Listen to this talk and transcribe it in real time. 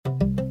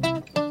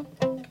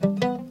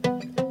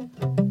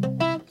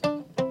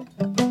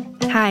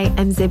Hi,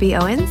 I'm Zibby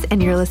Owens,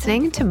 and you're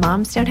listening to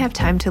Moms Don't Have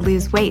Time to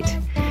Lose Weight.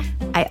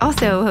 I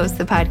also host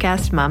the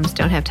podcast Moms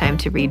Don't Have Time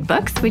to Read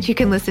Books, which you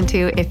can listen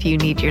to if you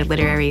need your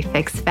literary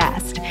fix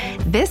fast.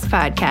 This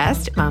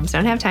podcast, Moms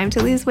Don't Have Time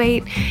to Lose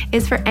Weight,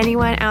 is for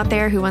anyone out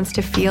there who wants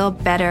to feel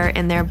better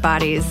in their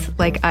bodies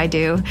like I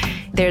do.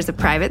 There's a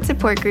private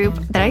support group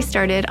that I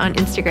started on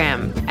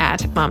Instagram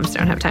at Moms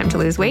Don't Have Time to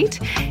Lose Weight.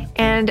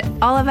 And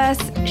all of us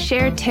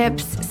share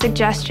tips,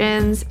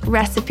 suggestions,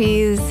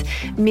 recipes,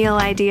 meal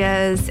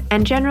ideas,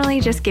 and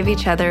generally just give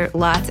each other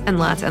lots and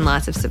lots and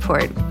lots of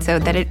support so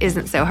that it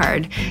isn't so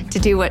hard to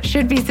do what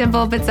should be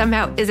simple but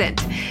somehow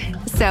isn't.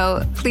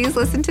 So please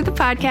listen to the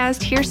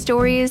podcast, hear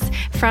stories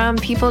from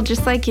people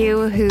just like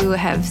you who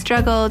have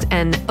struggled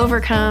and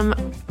overcome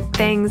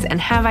things and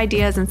have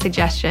ideas and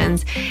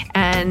suggestions.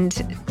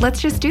 And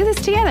let's just do this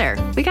together.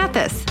 We got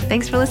this.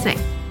 Thanks for listening.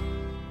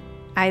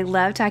 I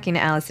love talking to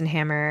Alison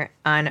Hammer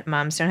on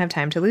Moms Don't Have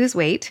Time to Lose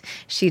Weight.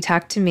 She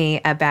talked to me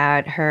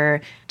about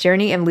her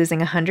journey of losing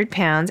 100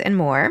 pounds and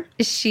more.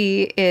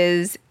 She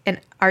is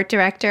an art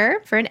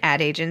director for an ad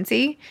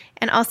agency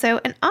and also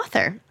an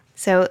author.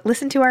 So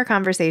listen to our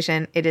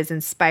conversation. It is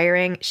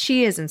inspiring.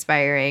 She is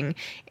inspiring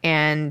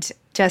and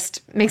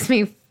just makes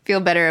me feel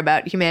better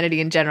about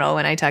humanity in general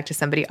when I talk to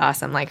somebody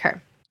awesome like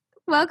her.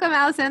 Welcome,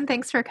 Alison.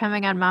 Thanks for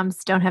coming on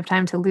Moms Don't Have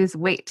Time to Lose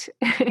Weight.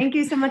 Thank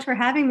you so much for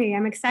having me.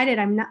 I'm excited.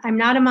 I'm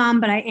not a mom,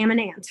 but I am an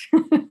aunt.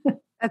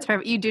 That's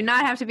perfect. You do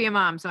not have to be a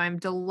mom, so I'm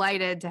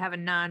delighted to have a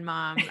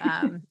non-mom.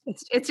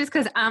 It's just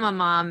because I'm a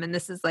mom, and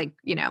this is like,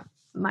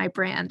 my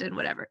brand and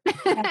whatever.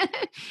 Yeah.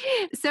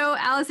 So,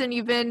 Alison,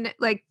 you've been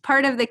like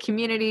part of the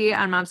community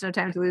on Moms No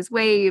Time to Lose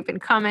Weight. You've been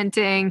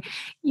commenting.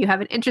 You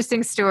have an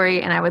interesting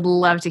story, and I would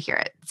love to hear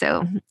it.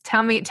 So,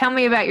 tell me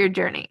about your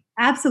journey.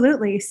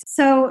 Absolutely.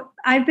 So,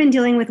 I've been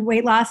dealing with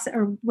weight loss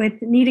or with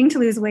needing to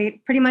lose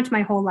weight pretty much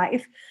my whole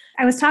life.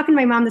 I was talking to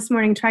my mom this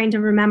morning, trying to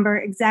remember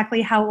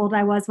exactly how old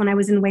I was when I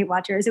was in Weight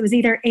Watchers. It was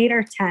either 8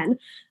 or 10.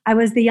 I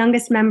was the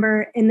youngest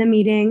member in the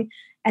meeting,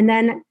 and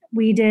then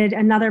we did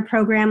another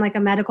program, like a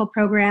medical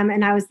program,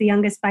 and I was the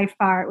youngest by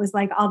far. It was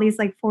like all these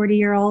like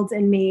 40-year-olds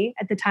and me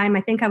at the time.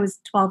 I think I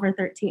was 12 or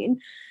 13.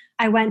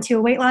 I went to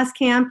a weight loss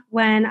camp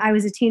when I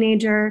was a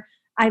teenager.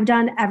 I've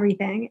done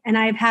everything. And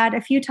I've had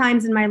a few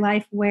times in my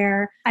life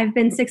where I've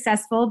been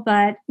successful,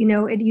 but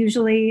it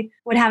usually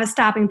would have a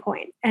stopping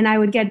point and I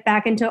would get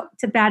back into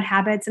bad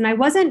habits. And I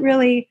wasn't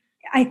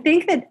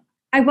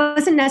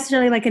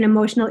necessarily like an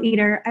emotional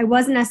eater. I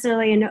wasn't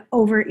necessarily an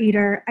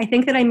overeater. I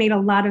think that I made a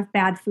lot of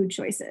bad food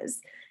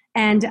choices.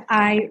 And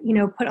I,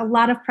 put a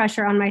lot of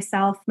pressure on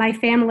myself. My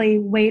family,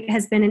 weight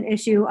has been an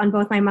issue on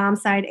both my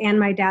mom's side and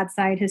my dad's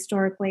side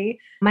historically.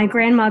 My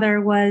grandmother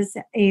was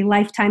a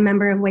lifetime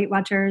member of Weight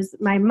Watchers.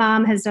 My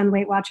mom has done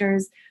Weight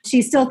Watchers.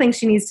 She still thinks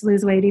she needs to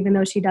lose weight, even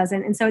though she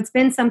doesn't. And so it's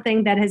been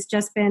something that has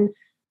just been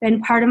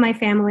part of my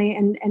family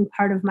and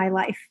part of my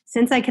life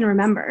since I can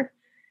remember.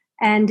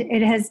 And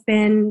it has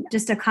been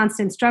just a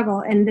constant struggle.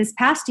 And this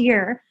past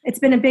year, it's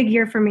been a big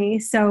year for me.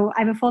 So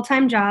I have a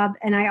full-time job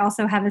and I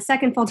also have a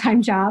second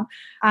full-time job.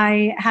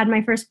 I had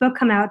my first book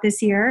come out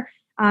this year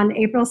on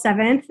April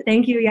 7th.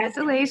 Thank you. Yes.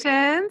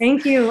 Congratulations.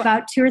 Thank you.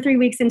 About 2 or 3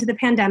 weeks into the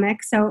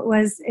pandemic. So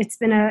it's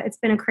been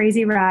a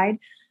crazy ride.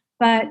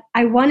 But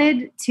I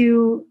wanted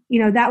to,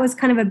 that was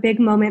kind of a big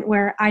moment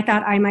where I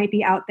thought I might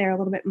be out there a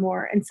little bit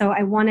more. And so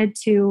I wanted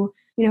to,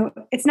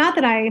 it's not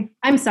that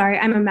I'm sorry,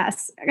 I'm a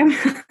mess.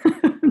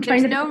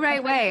 There's no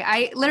right way.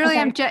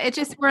 It's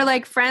just, we're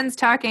like friends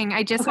talking.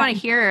 I just want to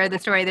hear the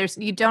story.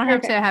 You don't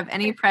have to have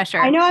any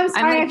pressure. I know, I'm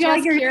sorry. I'm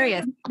just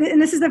curious.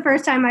 And this is the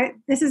first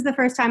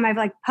time I've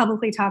like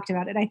publicly talked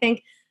about it. I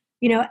think,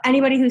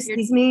 anybody who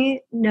sees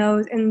me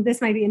knows, and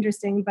this might be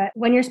interesting, but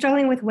when you're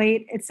struggling with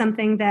weight, it's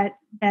something that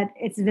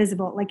it's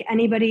visible. Like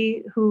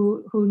anybody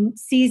who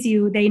sees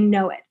you, they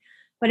know it.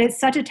 But it's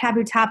such a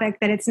taboo topic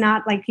that it's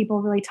not like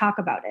people really talk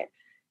about it.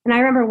 And I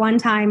remember one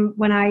time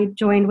when I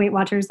joined Weight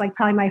Watchers, like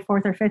probably my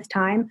 4th or 5th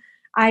time,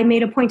 I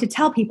made a point to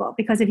tell people,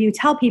 because if you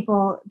tell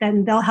people,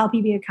 then they'll help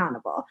you be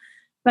accountable.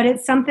 But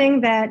it's not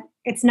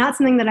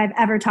something that I've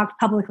ever talked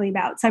publicly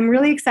about. So I'm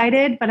really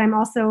excited, but I'm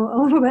also a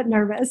little bit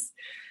nervous.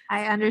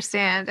 I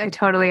understand. I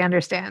totally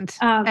understand.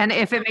 And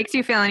if it makes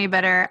you feel any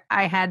better,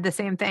 I had the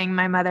same thing.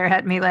 My mother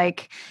had me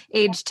like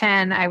age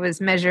 10. I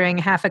was measuring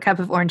half a cup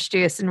of orange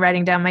juice and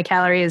writing down my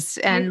calories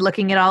and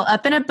looking it all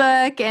up in a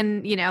book.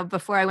 And,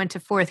 before I went to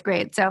 4th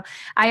grade. So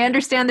I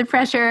understand the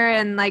pressure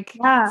and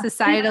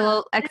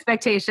societal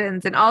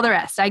expectations and all the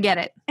rest. I get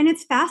it. And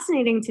it's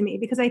fascinating to me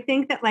because I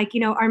think that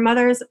our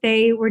mothers,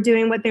 they were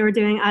doing what they were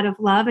doing out of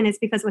love, and it's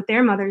because what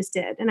their mothers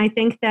did. And I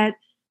think that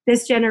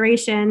this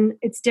generation,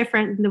 it's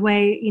different in the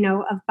way,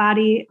 of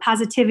body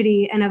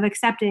positivity and of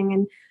accepting.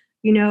 And,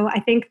 I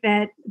think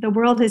that the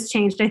world has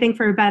changed, I think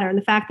for better. And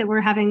the fact that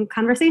we're having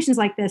conversations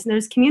like this and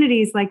there's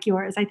communities like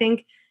yours, I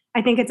think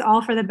it's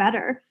all for the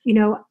better.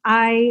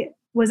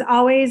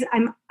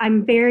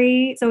 I'm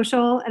very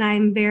social and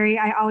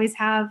I always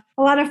have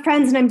a lot of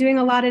friends and I'm doing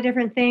a lot of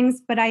different things,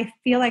 but I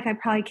feel like I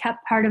probably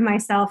kept part of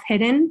myself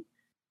hidden.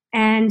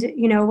 And,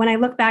 when I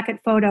look back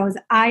at photos,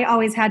 I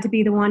always had to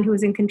be the one who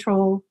was in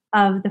control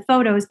of the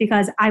photos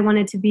because I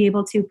wanted to be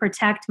able to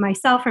protect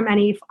myself from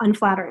any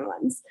unflattering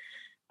ones.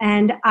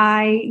 And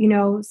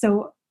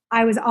so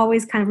I was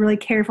always kind of really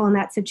careful in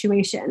that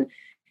situation.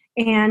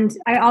 And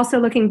I also,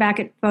 looking back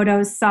at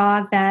photos,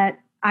 saw that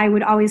I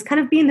would always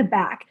kind of be in the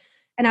back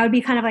and I would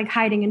be kind of like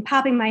hiding and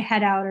popping my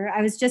head out, or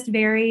I was just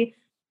very,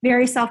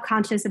 very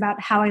self-conscious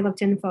about how I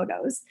looked in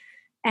photos.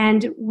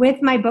 And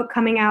with my book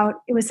coming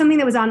out, it was something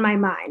that was on my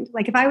mind.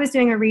 Like if I was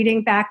doing a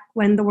reading back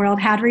when the world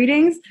had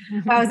readings,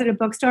 if I was at a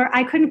bookstore,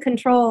 I couldn't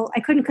control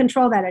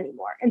that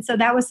anymore. And so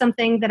that was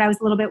something that I was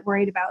a little bit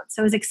worried about.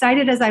 So as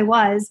excited as I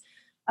was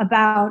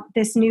about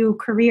this new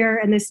career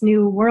and this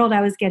new world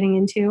I was getting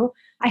into,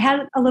 I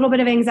had a little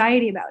bit of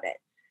anxiety about it.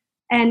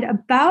 And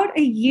about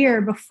a year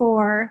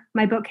before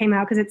my book came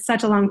out, because it's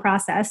such a long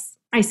process,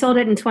 I sold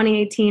it in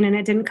 2018 and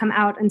it didn't come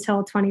out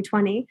until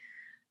 2020.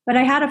 But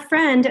I had a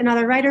friend,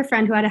 another writer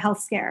friend, who had a health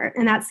scare,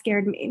 and that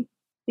scared me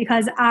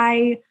because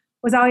I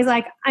was always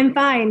like, I'm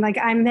fine, like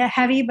I'm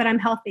heavy, but I'm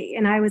healthy.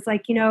 And I was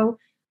like,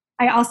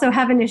 I also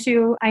have an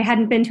issue. I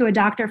hadn't been to a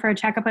doctor for a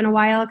checkup in a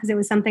while because it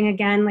was something,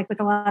 again, like with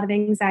a lot of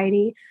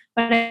anxiety.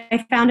 But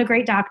I found a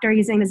great doctor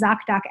using the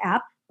ZocDoc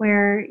app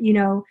where,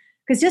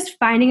 because just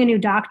finding a new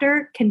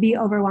doctor can be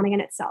overwhelming in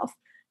itself.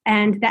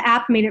 And the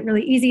app made it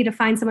really easy to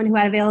find someone who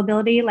had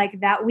availability like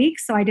that week,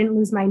 so I didn't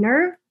lose my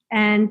nerve.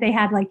 And they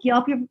had like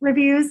Yelp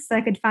reviews, so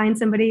I could find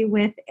somebody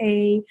with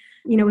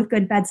with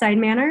good bedside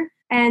manner.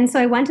 And so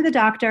I went to the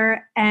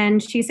doctor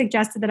and she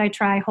suggested that I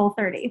try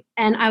Whole30.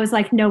 And I was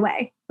like, no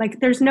way.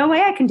 Like, there's no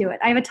way I can do it.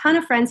 I have a ton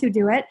of friends who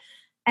do it.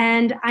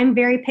 And I'm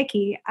very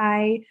picky.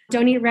 I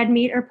don't eat red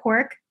meat or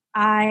pork.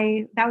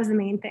 That was the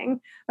main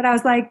thing. But I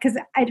was like, because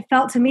it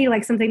felt to me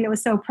like something that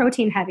was so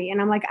protein heavy.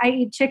 And I'm like, I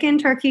eat chicken,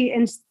 turkey,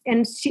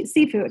 and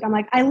seafood. I'm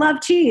like, I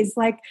love cheese.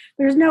 Like,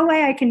 there's no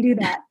way I can do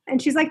that.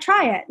 And she's like,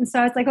 try it. And so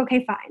I was like,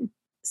 okay, fine.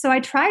 So I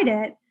tried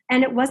it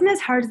and it wasn't as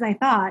hard as I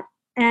thought.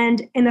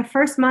 And in the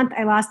first month,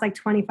 I lost like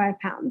 25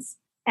 pounds.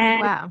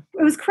 And wow.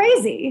 It was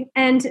crazy.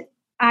 And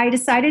I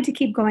decided to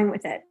keep going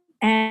with it.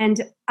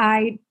 And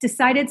I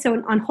decided,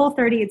 so on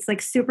Whole30, it's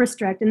like super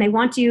strict and they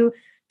want you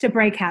to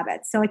break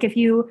habits. So like if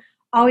you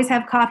always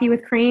have coffee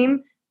with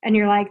cream and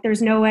you're like,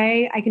 there's no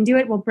way I can do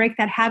it, we'll break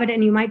that habit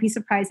and you might be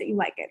surprised that you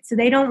like it. So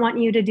they don't want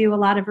you to do a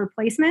lot of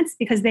replacements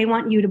because they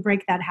want you to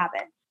break that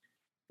habit.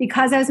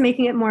 Because I was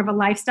making it more of a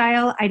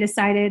lifestyle, I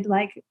decided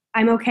like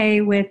I'm okay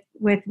with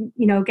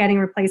getting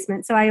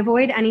replacement. So I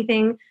avoid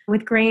anything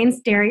with grains,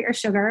 dairy, or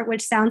sugar,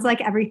 which sounds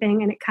like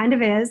everything, and it kind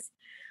of is.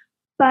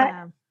 But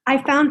wow.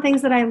 I found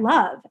things that I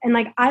love. And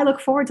like I look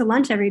forward to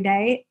lunch every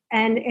day.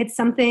 And it's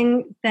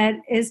something that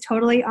is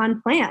totally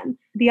on plan.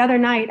 The other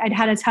night, I'd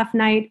had a tough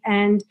night.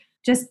 And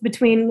just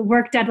between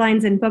work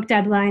deadlines and book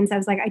deadlines, I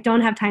was like, I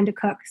don't have time to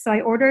cook. So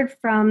I ordered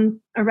from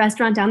a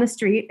restaurant down the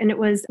street. And it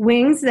was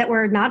wings that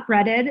were not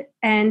breaded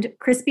and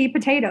crispy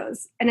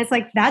potatoes. And it's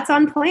like, that's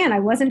on plan.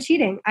 I wasn't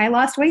cheating. I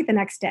lost weight the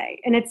next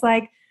day. And it's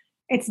like,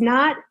 it's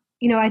not,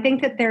 I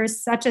think that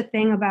there's such a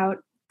thing about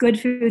good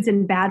foods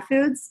and bad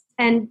foods.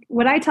 And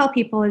what I tell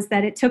people is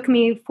that it took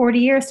me 40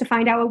 years to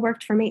find out what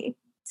worked for me.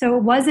 So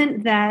it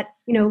wasn't that,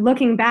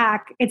 looking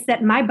back, it's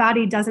that my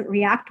body doesn't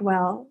react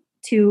well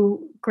to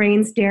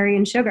grains, dairy,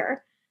 and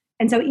sugar.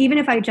 And so even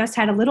if I just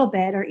had a little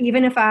bit, or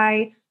even if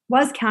I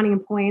was counting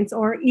points,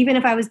 or even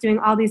if I was doing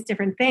all these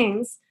different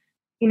things,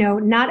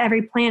 not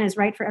every plan is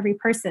right for every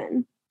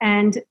person.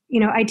 And,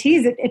 I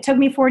tease it. It took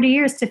me 40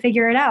 years to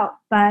figure it out.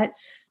 But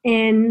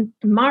in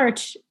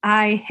March,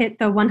 I hit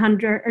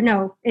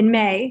the in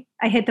May,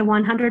 I hit the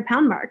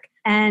 100-pound mark.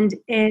 And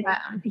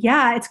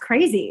it's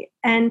crazy.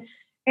 And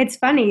it's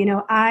funny,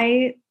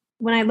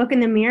 when I look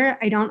in the mirror,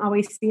 I don't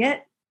always see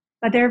it.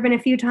 But there have been a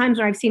few times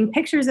where I've seen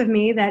pictures of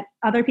me that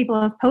other people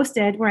have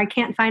posted where I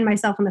can't find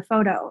myself in the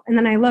photo. And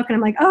then I look and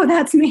I'm like, oh,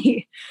 that's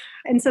me.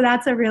 And so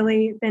that's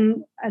really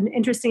been an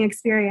interesting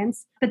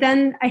experience. But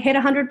then I hit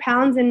 100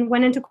 pounds and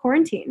went into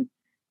quarantine.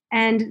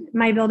 And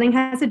my building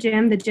has a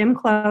gym. The gym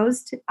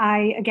closed.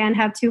 I, again,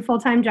 have 2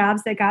 full-time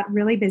jobs that got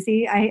really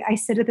busy. I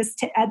sit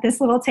at this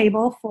little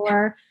table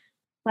for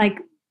like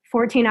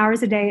 14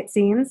 hours a day, it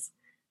seems.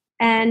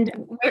 And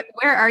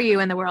where are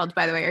you in the world,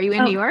 by the way? Are you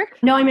in New York?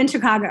 No, I'm in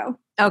Chicago.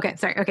 Okay,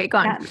 sorry. Okay, go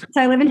on. Yeah.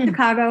 So I live in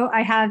Chicago.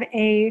 I have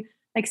a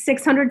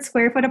 600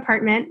 square foot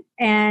apartment,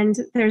 and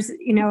there's,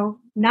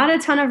 not a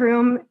ton of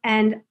room.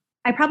 And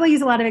I probably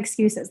use a lot of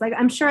excuses. Like,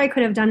 I'm sure I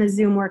could have done a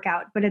Zoom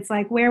workout, but it's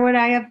like, where would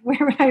I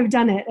have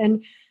done it?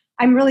 And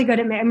I'm really good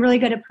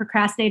at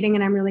procrastinating,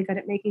 and I'm really good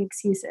at making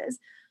excuses.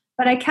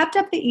 But I kept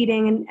up the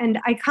eating, and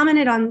I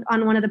commented on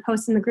one of the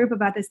posts in the group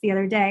about this the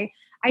other day.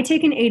 I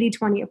take an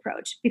 80-20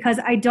 approach because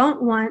I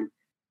don't want,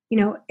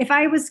 if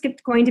I was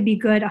going to be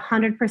good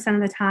 100% of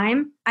the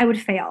time, I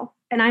would fail.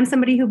 And I'm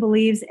somebody who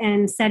believes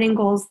in setting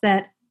goals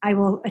that I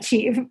will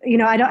achieve.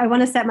 I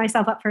want to set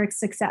myself up for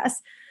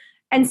success.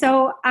 And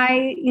so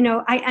I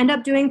end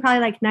up doing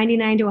probably like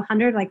 99 to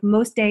 100, like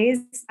most days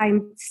I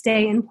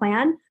stay in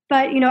plan.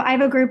 But, I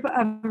have a group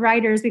of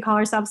writers, we call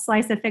ourselves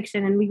Slice of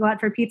Fiction, and we go out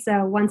for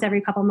pizza once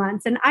every couple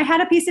months. And I had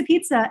a piece of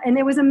pizza and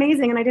it was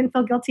amazing and I didn't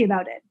feel guilty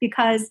about it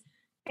because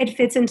it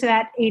fits into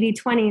that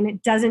 80-20 and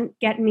it doesn't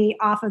get me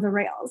off of the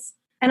rails.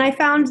 And I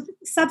found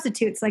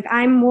substitutes. Like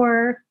I'm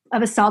more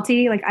of a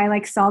salty, like I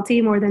like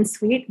salty more than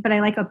sweet, but I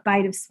like a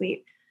bite of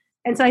sweet.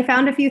 And so I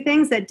found a few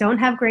things that don't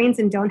have grains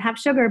and don't have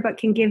sugar, but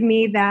can give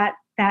me that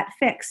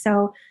fix.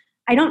 So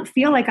I don't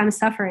feel like I'm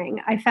suffering.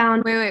 I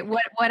found... Wait,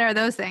 what are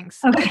those things?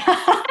 Okay.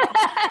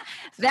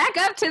 Back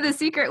up to the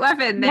secret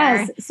weapon there.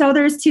 Yes. So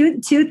there's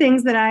two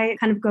things that I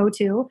kind of go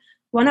to.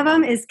 One of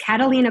them is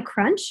Catalina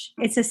Crunch.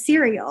 It's a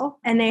cereal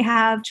and they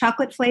have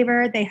chocolate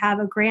flavor. They have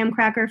a graham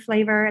cracker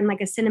flavor and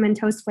like a cinnamon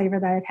toast flavor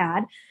that I've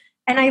had.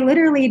 And I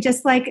literally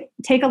just like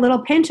take a little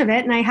pinch of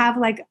it and I have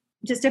like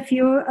just a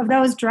few of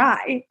those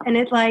dry. And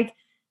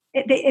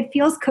it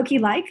feels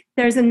cookie-like.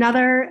 There's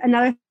another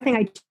thing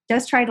I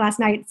just tried last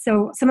night.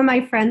 So some of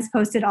my friends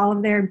posted all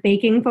of their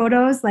baking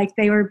photos, like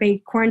they were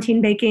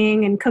quarantine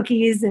baking and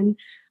cookies, and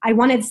I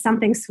wanted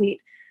something sweet.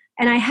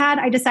 And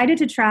I decided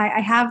to try, I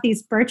have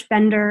these Birch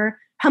Bender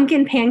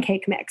pumpkin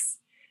pancake mix.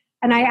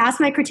 And I asked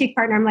my critique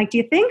partner, I'm like, do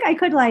you think I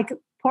could like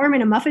pour them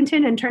in a muffin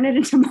tin and turn it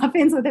into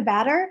muffins with a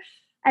batter?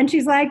 And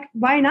she's like,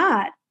 why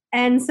not?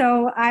 And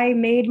so I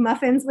made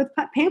muffins with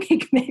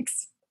pancake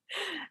mix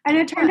and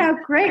it turned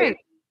out great.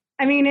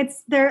 I mean,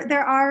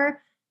 there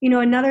are,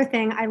 another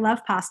thing, I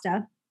love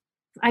pasta.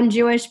 I'm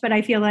Jewish, but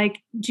I feel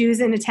like Jews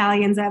and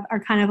Italians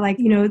are kind of like,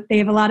 they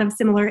have a lot of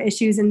similar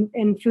issues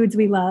in foods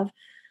we love.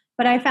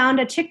 But I found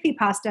a chickpea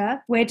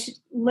pasta, which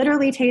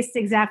literally tastes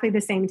exactly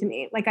the same to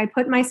me. Like I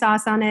put my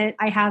sauce on it.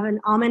 I have an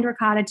almond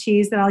ricotta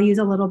cheese that I'll use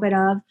a little bit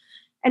of.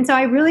 And so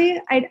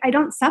I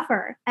don't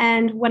suffer.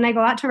 And when I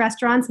go out to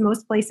restaurants,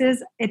 most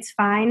places, it's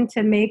fine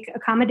to make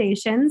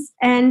accommodations.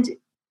 And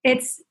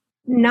it's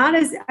not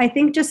as, I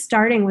think just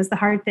starting was the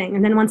hard thing.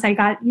 And then once I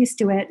got used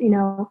to it,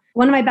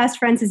 one of my best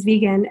friends is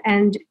vegan.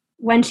 And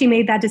when she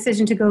made that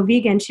decision to go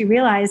vegan, she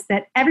realized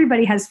that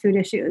everybody has food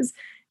issues.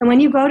 And when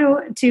you go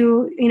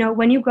to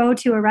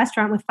a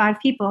restaurant with 5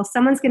 people,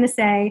 someone's going to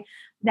say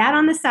that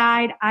on the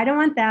side, I don't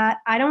want that.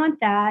 I don't want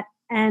that.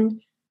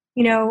 And,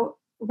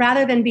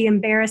 rather than be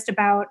embarrassed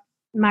about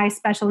my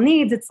special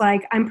needs, it's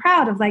like, I'm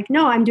proud of like,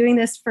 no, I'm doing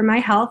this for my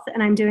health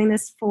and I'm doing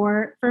this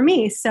for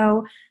me.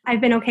 So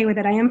I've been okay with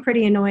it. I am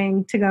pretty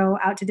annoying to go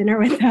out to dinner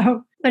with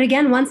though. But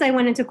again, once I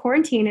went into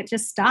quarantine, it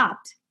just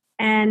stopped.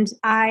 And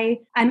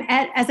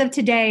as of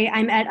today,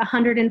 I'm at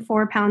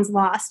 104 pounds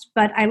lost,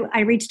 but I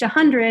reached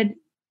 100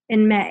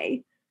 in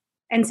May.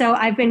 And so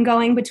I've been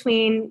going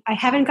I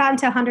haven't gotten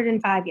to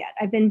 105 yet.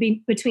 I've been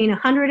between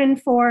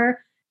 104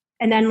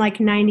 and then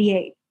like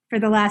 98 for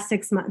the last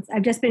 6 months.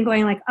 I've just been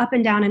going like up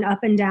and down and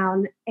up and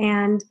down.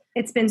 And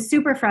it's been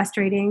super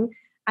frustrating.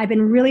 I've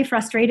been really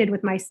frustrated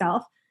with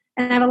myself.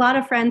 And I have a lot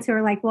of friends who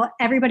are like, well,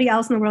 everybody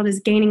else in the world is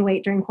gaining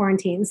weight during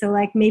quarantine. So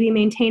like maybe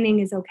maintaining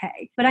is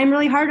okay. But I'm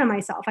really hard on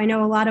myself. I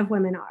know a lot of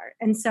women are.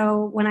 And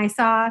so when I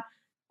saw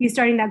you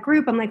starting that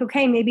group, I'm like,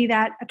 okay, maybe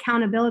that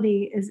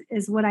accountability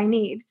is what I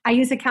need. I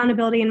use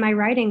accountability in my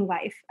writing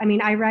life. I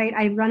mean, I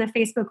run a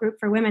Facebook group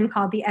for women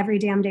called the Every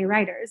Damn Day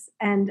Writers.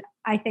 And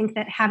I think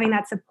that having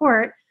that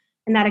support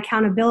and that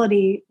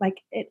accountability,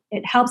 like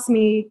it helps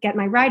me get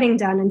my writing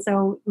done. And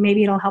so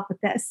maybe it'll help with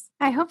this.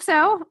 I hope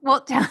so.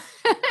 Well, I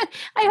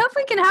hope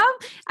we can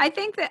help. I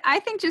think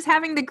just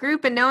having the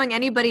group and knowing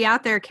anybody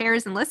out there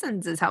cares and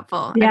listens is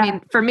helpful. Yeah. I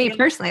mean, for me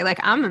personally, like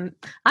I'm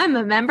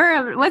a member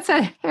of, what's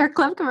a hair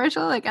club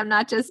commercial? Like I'm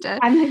not just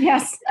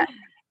yes.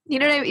 You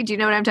know what I mean? Do you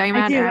know what I'm talking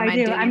about? I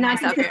do. I'm not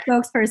just a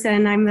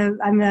spokesperson. I'm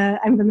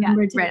the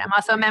member too. Right. I'm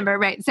also a member.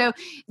 Right. So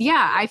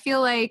yeah, I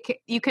feel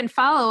like you can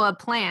follow a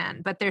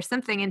plan, but there's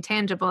something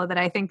intangible that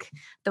I think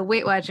the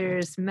Weight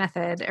Watchers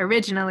method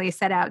originally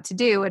set out to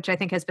do, which I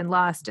think has been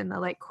lost in the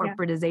like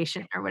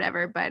corporatization or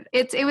whatever. But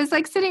it was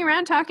like sitting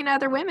around talking to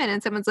other women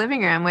in someone's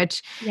living room,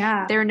 which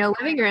there are no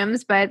living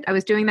rooms, but I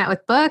was doing that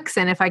with books.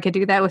 And if I could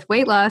do that with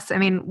weight loss,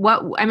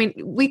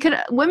 we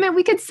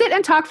could sit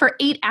and talk for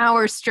 8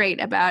 hours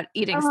straight about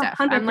eating stuff.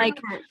 100%. I'm like,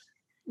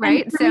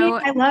 right. So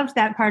I loved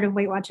that part of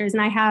Weight Watchers.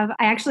 And I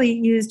actually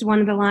used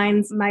one of the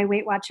lines my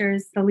Weight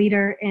Watchers, the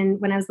leader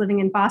when I was living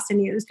in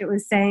Boston used. It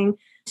was saying,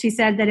 she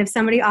said that if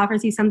somebody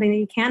offers you something that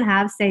you can't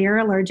have, say you're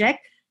allergic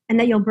and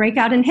that you'll break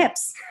out in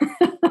hips.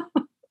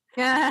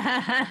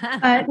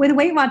 But with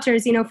Weight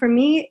Watchers, for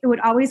me, it would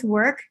always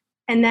work.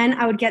 And then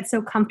I would get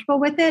so comfortable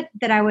with it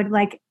that I would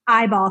like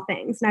eyeball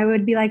things. And I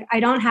would be like,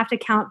 I don't have to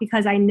count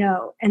because I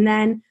know. And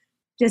then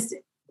just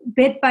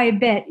bit by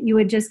bit, you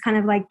would just kind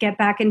of like get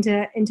back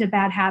into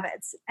bad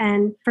habits.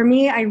 And for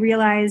me, I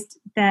realized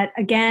that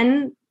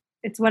again,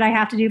 it's what I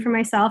have to do for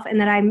myself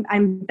and that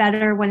I'm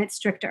better when it's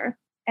stricter.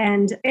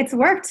 And it's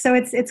worked. So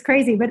it's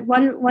crazy. But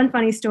one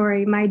funny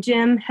story, my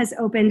gym has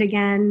opened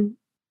again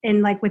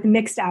with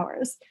mixed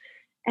hours.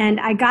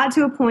 And I got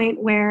to a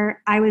point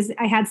where I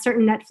had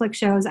certain Netflix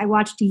shows. I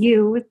watched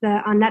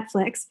on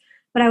Netflix,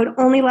 but I would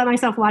only let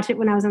myself watch it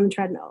when I was on the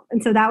treadmill.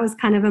 And so that was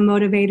kind of a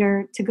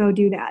motivator to go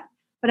do that.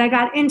 But I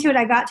got into it.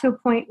 I got to a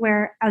point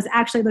where I was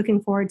actually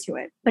looking forward to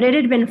it. But it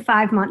had been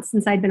 5 months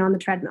since I'd been on the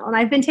treadmill. And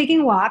I've been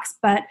taking walks,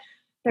 but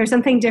there's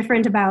something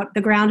different about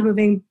the ground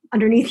moving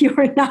underneath you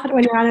or not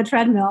when you're on a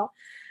treadmill.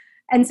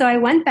 And so I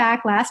went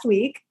back last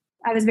week.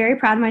 I was very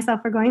proud of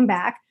myself for going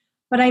back,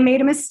 but I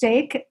made a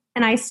mistake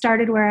and I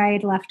started where I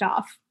had left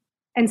off.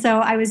 And so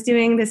I was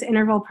doing this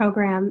interval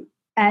program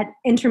at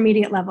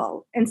intermediate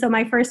level. And so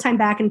my first time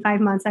back in 5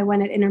 months, I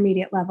went at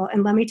intermediate level.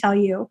 And let me tell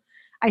you,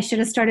 I should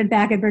have started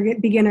back at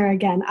beginner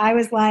again. I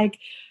was like,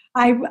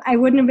 I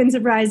wouldn't have been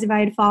surprised if I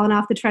had fallen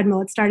off the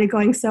treadmill. It started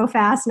going so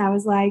fast. And I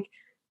was like,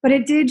 but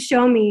it did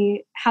show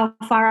me how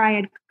far I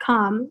had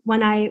come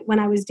when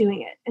I was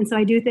doing it. And so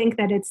I do think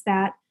that it's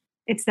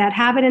that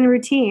habit and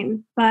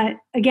routine. But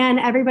again,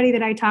 everybody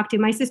that I talked to,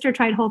 my sister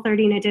tried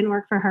Whole30 and it didn't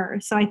work for her.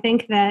 So I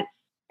think that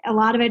a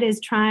lot of it is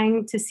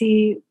trying to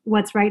see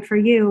what's right for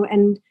you.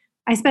 And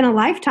I spent a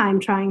lifetime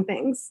trying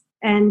things.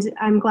 And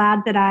I'm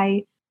glad that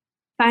I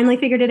finally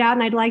figured it out.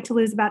 And I'd like to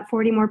lose about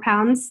 40 more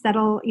pounds.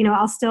 That'll,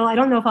 I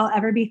don't know if I'll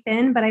ever be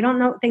thin, but I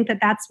think that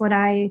that's what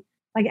I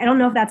don't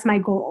know if that's my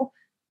goal.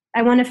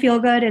 I want to feel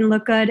good and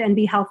look good and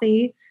be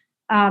healthy.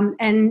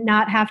 And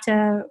not have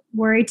to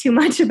worry too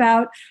much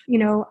about,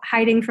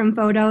 hiding from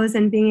photos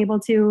and being able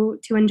to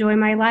enjoy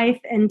my life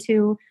and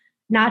to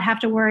not have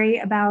to worry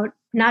about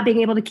not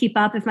being able to keep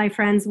up if my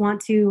friends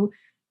want to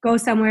go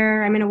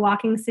somewhere. I'm in a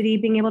walking city,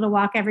 being able to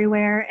walk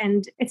everywhere.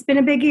 And it's been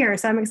a big year,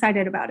 so I'm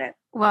excited about it.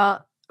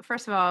 Well,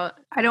 first of all,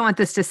 I don't want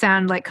this to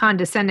sound like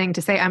condescending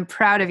to say I'm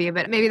proud of you,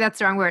 but maybe that's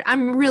the wrong word.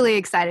 I'm really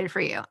excited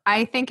for you.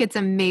 I think it's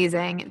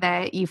amazing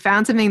that you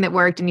found something that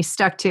worked and you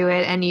stuck to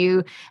it and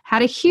you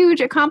had a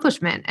huge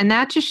accomplishment. And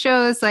that just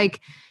shows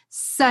like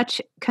such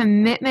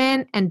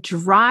commitment and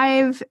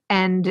drive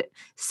and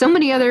so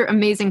many other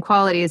amazing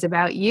qualities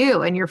about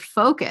you and your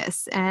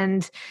focus.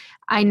 And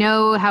I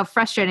know how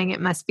frustrating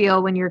it must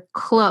feel when you're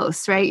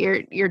close,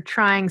 right? You're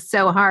trying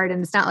so hard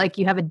and it's not like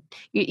you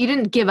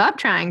didn't give up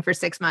trying for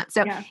 6 months.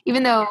 So yeah.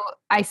 Even though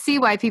I see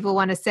why people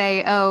want to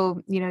say,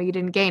 oh, you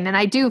didn't gain. And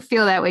I do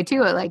feel that way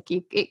too. Like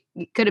it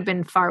could have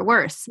been far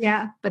worse.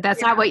 Yeah. But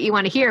that's not what you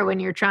want to hear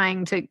when you're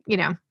trying to,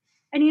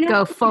 and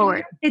go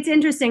forward. It's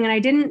interesting. And I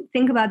didn't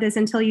think about this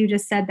until you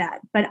just said that,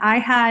 but I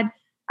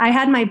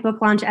had my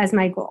book launch as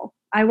my goal.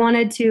 I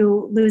wanted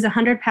to lose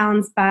 100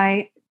 pounds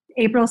by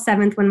April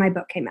 7th when my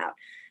book came out.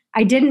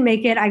 I didn't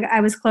make it.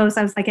 I was close.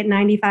 I was like at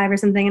 95 or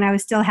something, and I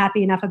was still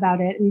happy enough about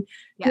it. And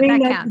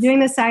doing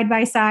the side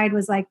by side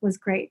was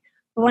great.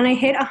 But when I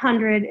hit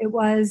 100, it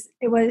was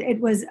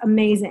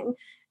amazing.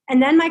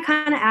 And then my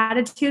kind of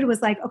attitude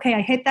was like, okay,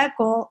 I hit that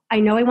goal. I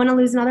know I want to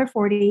lose another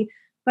 40,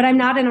 but I'm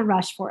not in a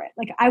rush for it.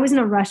 Like I was in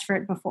a rush for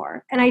it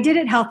before, and I did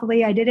it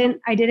healthily. I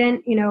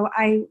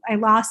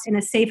lost in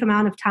a safe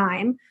amount of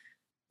time,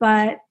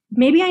 but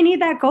maybe I need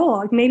that goal.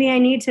 Like maybe I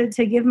need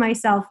to give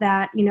myself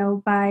that,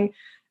 by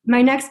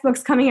my next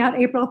book's coming out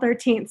April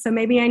 13th. So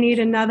maybe I need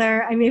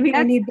another, I need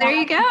that. There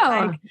you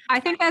go. I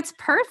think that's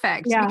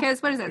perfect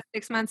because what is it?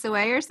 6 months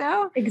away or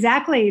so?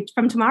 Exactly.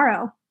 From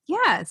tomorrow.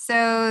 Yeah.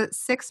 So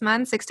 6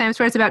 months, 6 times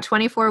 4 is about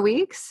 24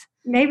 weeks.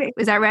 Maybe.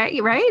 Is that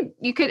right? Right?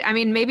 You could,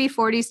 maybe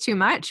 40 is too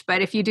much,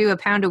 but if you do a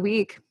pound a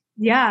week.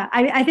 Yeah.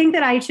 I think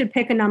that I should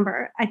pick a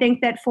number. I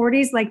think that 40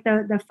 is like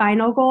the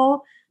final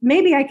goal.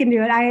 Maybe I can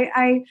do it.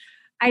 I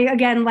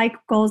again, like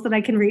goals that I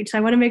can reach. So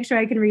I want to make sure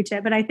I can reach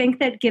it. But I think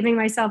that giving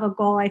myself a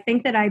goal, I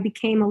think that I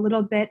became a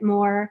little bit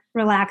more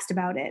relaxed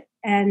about it.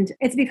 And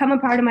it's become a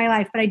part of my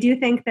life. But I do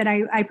think that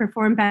I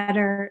perform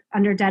better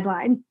under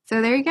deadline.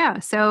 So there you go.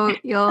 So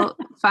you'll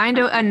find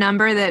a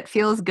number that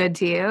feels good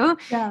to you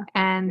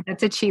and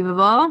that's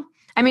achievable.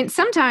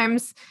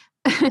 Sometimes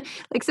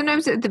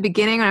sometimes at the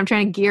beginning when I'm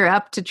trying to gear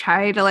up to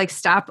try to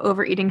stop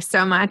overeating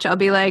so much, I'll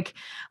be like,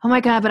 oh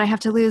my God, but I have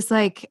to lose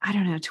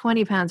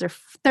 20 pounds or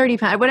 30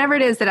 pounds, whatever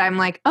it is that I'm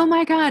like, oh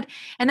my God.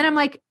 And then I'm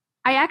like,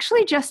 I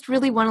actually just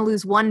really want to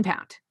lose 1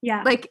 pound.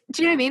 Yeah. Do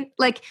you know what I mean?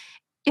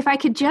 If I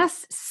could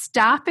just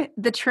stop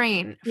the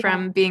train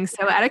from being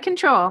so out of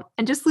control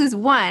and just lose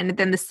 1,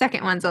 then the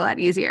second one's a lot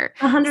easier.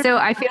 100%. So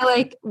I feel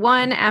like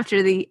one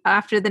after the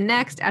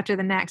next,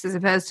 as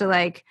opposed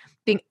to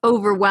being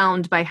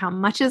overwhelmed by how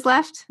much is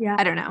left. Yeah.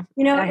 I don't know.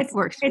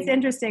 It's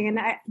interesting. And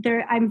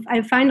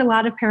I find a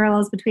lot of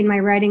parallels between my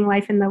writing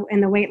life and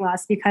the weight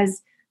loss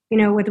because,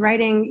 with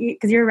writing,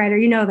 because you're a writer,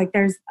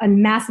 there's a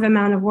massive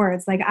amount of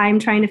words. I'm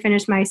trying to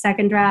finish my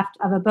second draft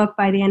of a book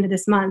by the end of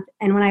this month.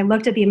 And when I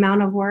looked at the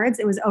amount of words,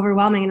 it was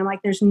overwhelming. And I'm like,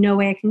 there's no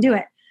way I can do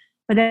it.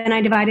 But then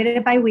I divided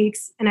it by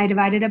weeks and I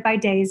divided it by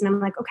days. And I'm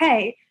like,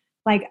 okay,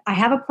 I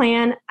have a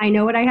plan. I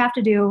know what I have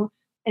to do.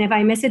 And if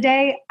I miss a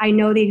day, I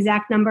know the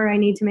exact number I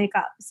need to make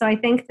up. So I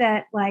think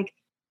that when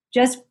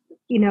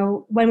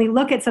we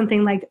look at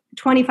something like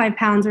 25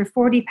 pounds or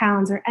 40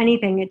 pounds or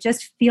anything, it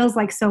just feels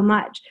like so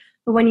much.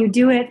 But when you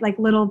do it a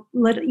little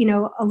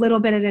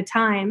bit at a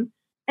time.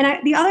 And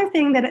the other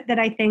thing that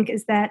I think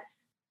is that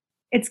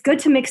it's good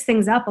to mix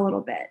things up a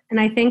little bit. And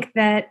I think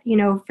that,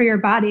 for your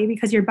body,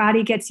 because your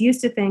body gets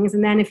used to things.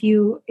 And then if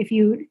you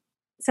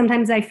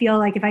sometimes I feel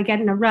like if I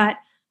get in a rut,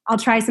 I'll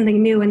try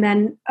something new and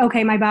then,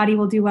 okay, my body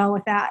will do well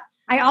with that.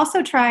 I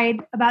also tried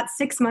about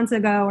 6 months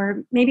ago,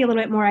 or maybe a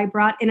little bit more, I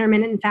brought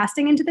intermittent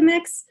fasting into the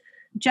mix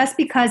just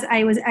because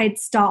I'd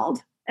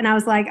stalled. And I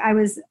was like,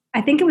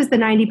 I think it was the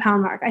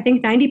 90-pound mark. I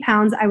think 90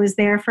 pounds, I was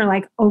there for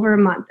like over a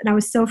month. And I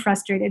was so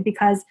frustrated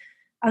because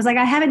I was like,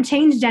 I haven't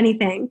changed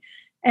anything.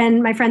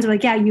 And my friends were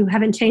like, yeah, you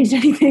haven't changed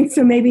anything.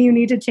 So maybe you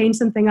need to change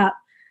something up.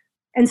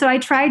 And so I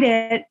tried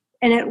it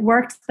and it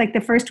worked. Like the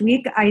first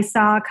week I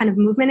saw kind of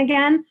movement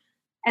again.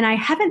 And I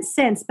haven't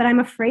since, but I'm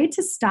afraid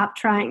to stop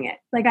trying it.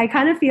 Like I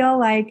kind of feel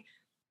like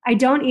I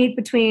don't eat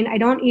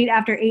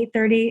after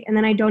 8:30 and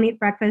then I don't eat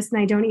breakfast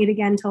and I don't eat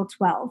again till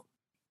 12.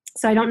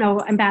 So I don't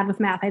know, I'm bad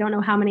with math. I don't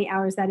know how many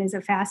hours that is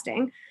of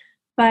fasting,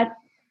 but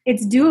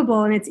it's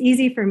doable and it's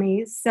easy for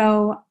me.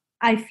 So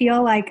I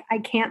feel like I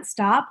can't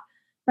stop.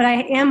 But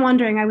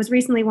I was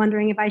recently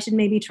wondering if I should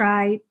maybe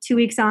try 2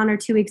 weeks on or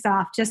 2 weeks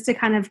off just to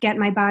kind of get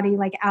my body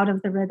like out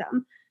of the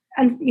rhythm.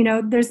 And,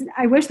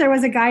 I wish there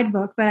was a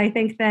guidebook, but I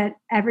think that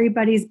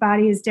everybody's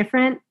body is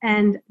different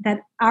and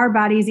that our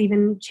bodies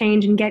even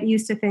change and get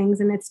used to things.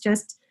 And it's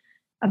just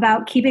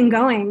about keeping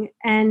going.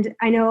 And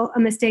I know a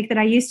mistake that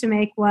I used to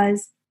make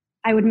was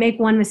I would make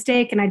one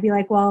mistake and I'd be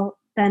like, well,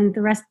 then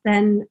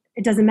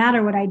it doesn't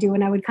matter what I do.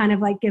 And I would kind of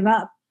like give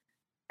up.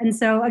 And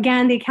so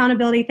again, the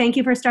accountability, thank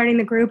you for starting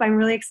the group. I'm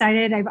really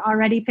excited. I've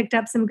already picked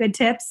up some good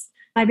tips.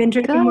 I've been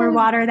drinking more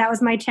water. That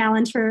was my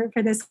challenge for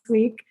this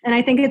week. And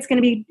I think it's going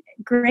to be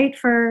great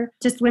for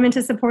just women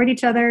to support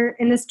each other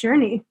in this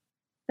journey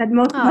that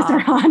most of us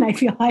are on, I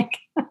feel like.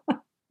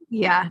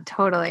 Yeah,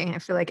 totally. I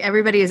feel like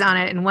everybody is on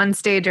it in one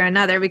stage or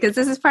another because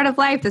this is part of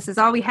life. This is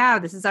all we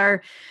have. This is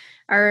our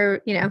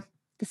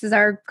this is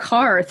our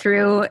car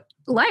through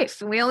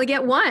life. And we only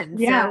get one.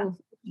 Yeah. So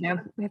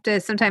we have to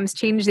sometimes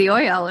change the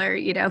oil or,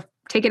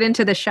 take it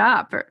into the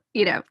shop or,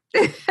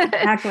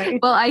 Exactly.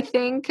 Well, I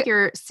think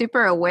you're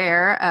super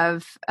aware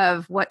of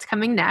what's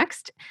coming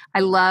next.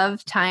 I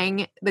love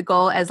tying the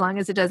goal as long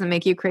as it doesn't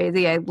make you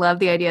crazy. I love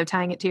the idea of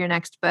tying it to your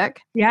next book.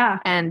 Yeah.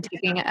 And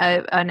taking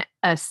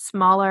a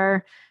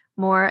smaller,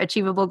 more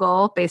achievable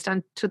goal based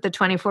on the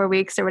 24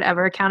 weeks or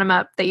whatever, count them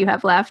up that you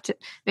have left,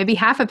 maybe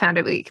half a pound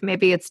a week.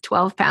 Maybe it's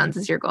 12 pounds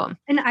is your goal.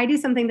 And I do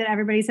something that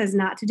everybody says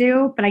not to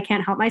do, but I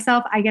can't help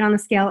myself. I get on the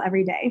scale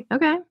every day.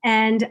 Okay.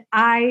 And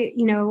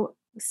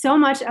so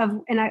much of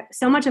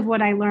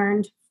what I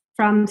learned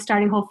from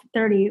starting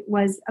Whole30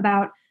 was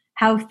about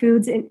how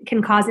foods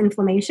can cause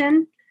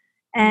inflammation.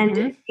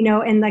 And,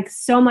 and like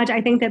so much,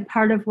 I think that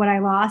part of what I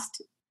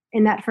lost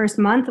in that first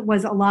month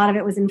was a lot of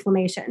it was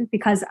inflammation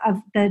because of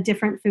the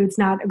different foods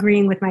not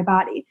agreeing with my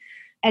body.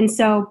 And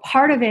so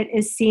part of it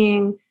is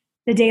seeing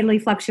the daily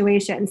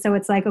fluctuation. So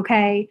it's like,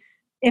 okay,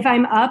 if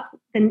I'm up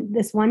then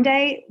this one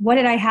day, what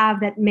did I have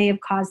that may have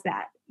caused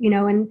that?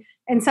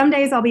 And some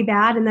days I'll be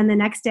bad. And then the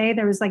next day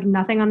there was like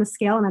nothing on the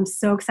scale and I'm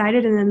so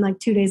excited. And then like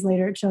 2 days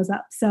later it shows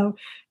up. So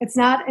it's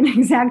not an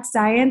exact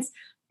science,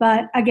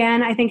 but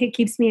again, I think it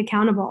keeps me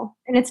accountable.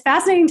 And it's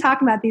fascinating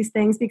talking about these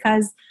things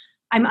because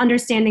I'm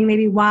understanding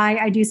maybe why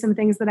I do some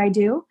things that I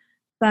do.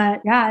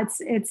 But yeah,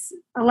 it's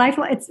a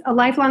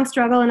lifelong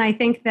struggle. And I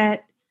think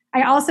that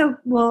I also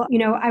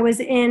I was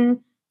in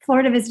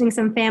Florida visiting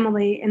some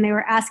family and they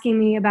were asking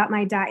me about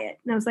my diet.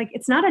 And I was like,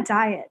 it's not a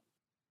diet.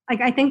 Like,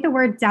 I think the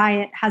word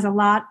diet has a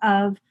lot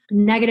of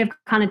negative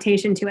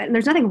connotation to it. And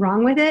there's nothing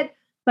wrong with it.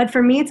 But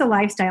for me, it's a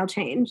lifestyle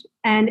change.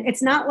 And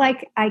it's not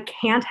like I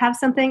can't have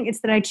something.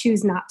 It's that I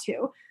choose not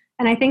to.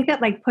 And I think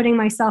that like putting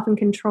myself in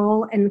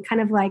control and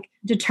kind of like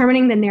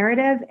determining the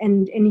narrative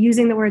and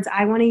using the words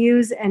I want to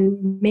use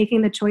and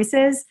making the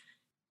choices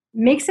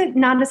makes it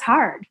not as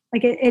hard.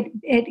 Like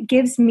it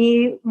gives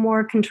me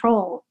more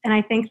control. And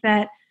I think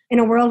that in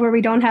a world where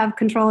we don't have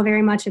control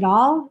very much at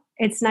all,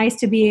 it's nice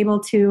to be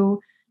able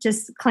to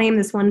just claim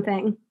this one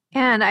thing.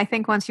 And I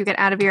think once you get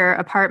out of your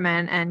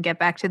apartment and get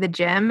back to the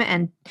gym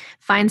and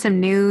find some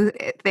new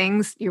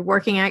things, you're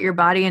working out your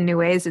body in new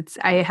ways.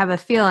 I have a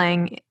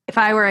feeling if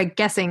I were a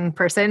betting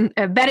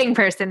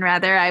person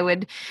rather, I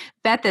would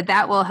bet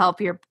that will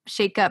help you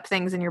shake up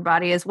things in your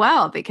body as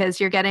well, because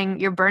you're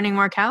burning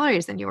more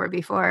calories than you were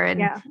before.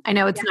 And I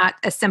know it's not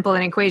as simple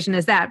an equation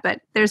as that,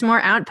 but there's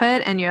more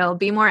output and you'll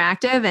be more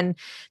active and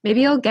maybe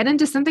you'll get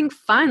into something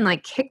fun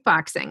like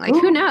kickboxing. Like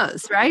who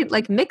knows, right?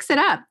 Like mix it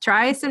up,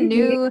 try some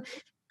new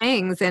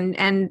things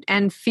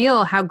and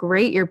feel how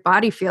great your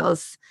body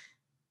feels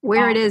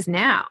where it is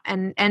now,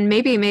 and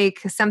maybe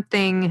make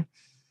something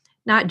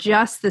not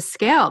just the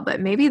scale,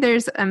 but maybe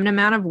there's an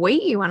amount of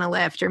weight you want to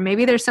lift, or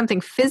maybe there's something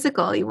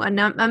physical you want,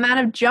 an amount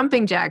of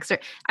jumping jacks, or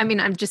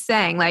I'm just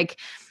saying, like,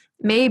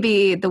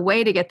 maybe the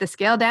way to get the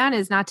scale down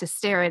is not to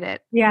stare at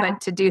it, but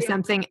to do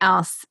something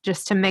else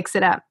just to mix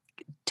it up.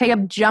 Take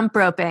up jump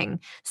roping,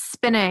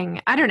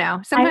 spinning. I don't know.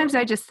 Sometimes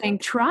I just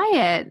think, try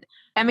it.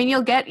 I mean,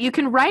 you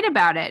can write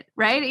about it,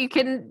 right? You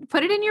can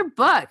put it in your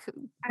book,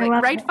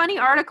 write funny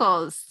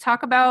articles,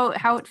 talk about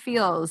how it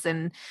feels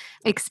and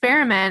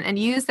experiment and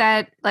use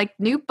that like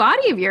new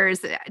body of yours.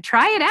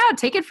 Try it out.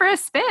 Take it for a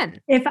spin.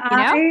 If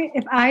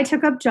I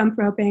took up jump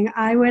roping,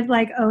 I would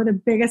owe the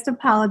biggest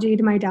apology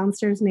to my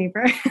downstairs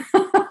neighbor.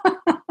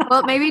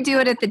 Well, maybe do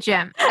it at the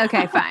gym.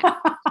 Okay, fine.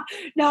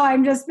 No,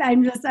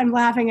 I'm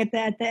laughing at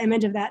the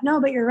image of that. No,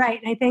 but you're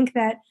right. And I think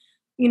that,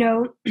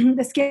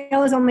 the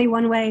scale is only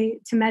one way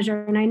to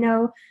measure. And I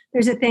know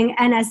there's a thing,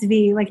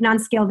 NSV, like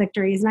non-scale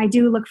victories. And I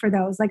do look for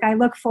those. Like I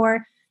look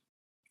for,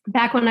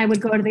 back when I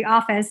would go to the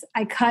office,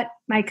 I cut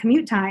my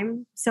commute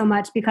time so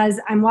much because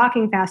I'm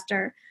walking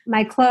faster.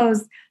 My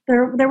clothes,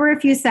 there were a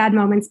few sad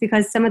moments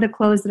because some of the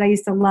clothes that I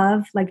used to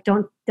love, like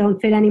don't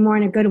fit anymore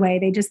in a good way.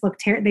 They just look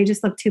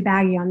too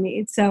baggy on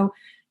me. So,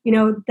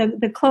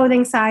 the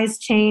clothing size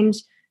change,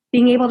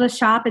 being able to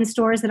shop in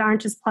stores that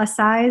aren't just plus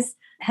size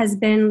has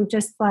been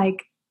just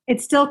like,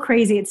 it's still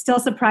crazy. It still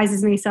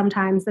surprises me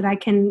sometimes that I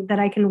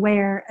can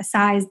wear a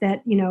size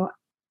that,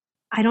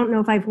 I don't know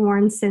if I've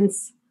worn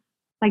since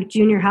like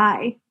junior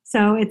high.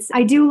 So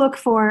I do look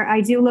for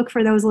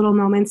those little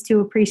moments to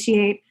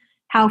appreciate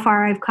how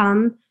far I've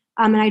come.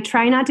 And I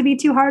try not to be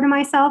too hard on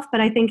myself,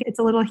 but I think it's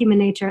a little human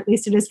nature, at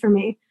least it is for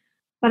me.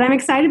 But I'm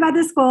excited about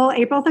this goal.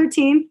 April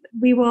 13th,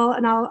 we will,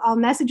 and I'll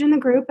message in the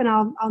group and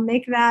I'll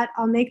make that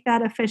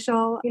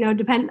official,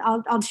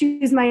 I'll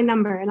choose my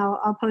number and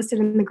I'll post it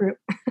in the group.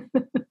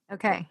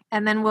 Okay.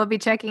 And then we'll be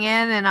checking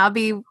in and I'll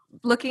be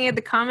looking at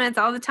the comments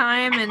all the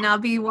time and I'll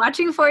be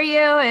watching for you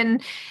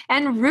and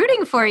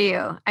rooting for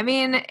you. I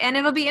mean, and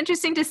it'll be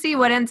interesting to see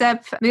what ends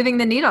up moving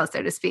the needle,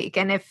 so to speak.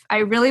 And if I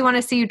really want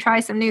to see you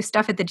try some new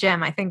stuff at the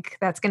gym, I think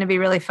that's going to be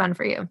really fun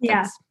for you.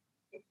 Yeah.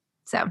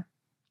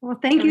 Well,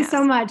 thank you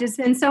so much. It's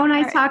been so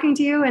nice talking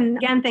to you. And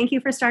again, thank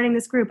you for starting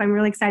this group. I'm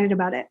really excited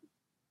about it.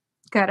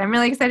 Good. I'm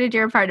really excited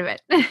you're a part of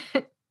it.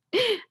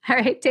 All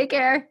right. Take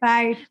care.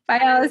 Bye. Bye,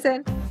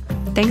 Allison.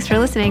 Thanks for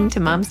listening to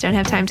Moms Don't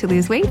Have Time to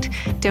Lose Weight.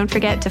 Don't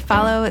forget to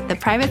follow the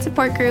private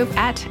support group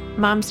at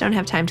Moms Don't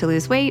Have Time to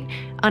Lose Weight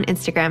on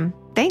Instagram.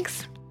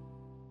 Thanks.